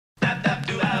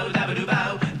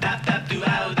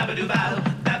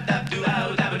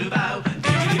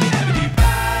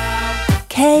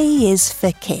K is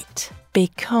for kit,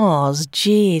 because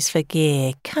G is for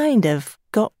gear kind of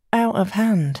got out of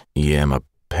hand. Yeah, my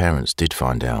parents did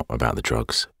find out about the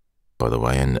drugs, by the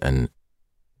way, and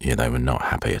yeah, they were not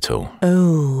happy at all.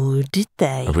 Oh, did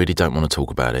they? I really don't want to talk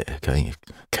about it, okay?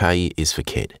 K is for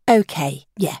kid. OK,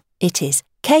 yeah, it is.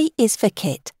 K is for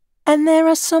kit. And there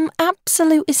are some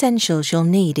absolute essentials you'll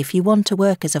need if you want to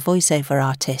work as a voiceover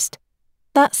artist.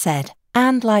 That said,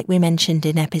 and like we mentioned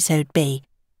in episode B,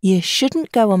 you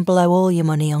shouldn't go and blow all your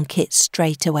money on kit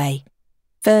straight away.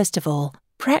 First of all,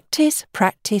 practice,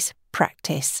 practice,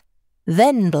 practice.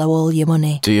 Then blow all your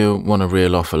money. Do you want to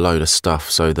reel off a load of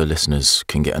stuff so the listeners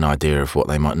can get an idea of what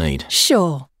they might need?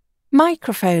 Sure.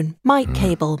 Microphone, mic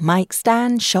cable, mic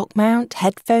stand, shock mount,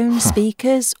 headphones,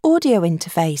 speakers, audio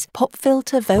interface, pop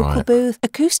filter, vocal booth,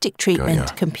 acoustic treatment, ya.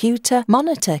 computer,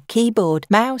 monitor, keyboard,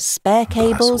 mouse, spare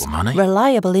cables, all money.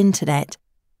 reliable internet,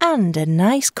 and a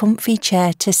nice comfy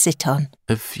chair to sit on.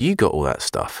 Have you got all that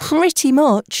stuff? Pretty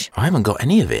much. I haven't got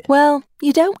any of it. Well,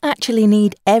 you don't actually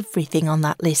need everything on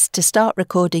that list to start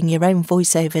recording your own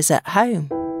voiceovers at home.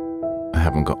 I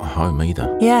haven't got a home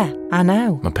either. Yeah, I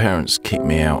know. My parents kicked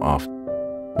me out after...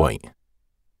 Wait.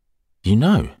 You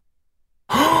know?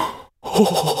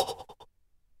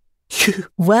 You...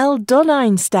 Well done,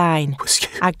 Einstein. Was you...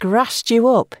 I grassed you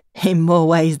up in more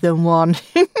ways than one.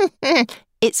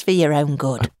 It's for your own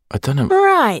good. I don't know...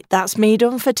 Right, that's me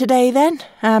done for today then.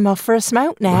 I'm off for a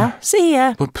smoke now. See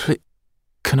ya. Well,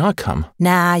 can I come?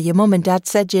 Nah, your mum and dad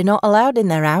said you're not allowed in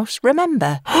their house,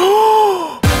 remember?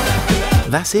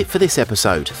 That's it for this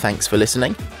episode. Thanks for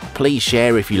listening. Please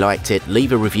share if you liked it,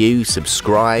 leave a review,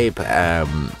 subscribe,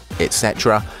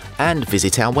 etc. And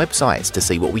visit our websites to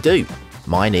see what we do.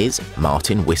 Mine is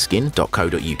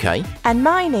martinwhiskin.co.uk. And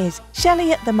mine is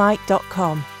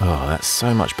shelleyatthemic.com. Oh, that's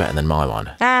so much better than my one.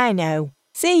 I know.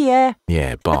 See ya.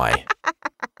 Yeah, bye.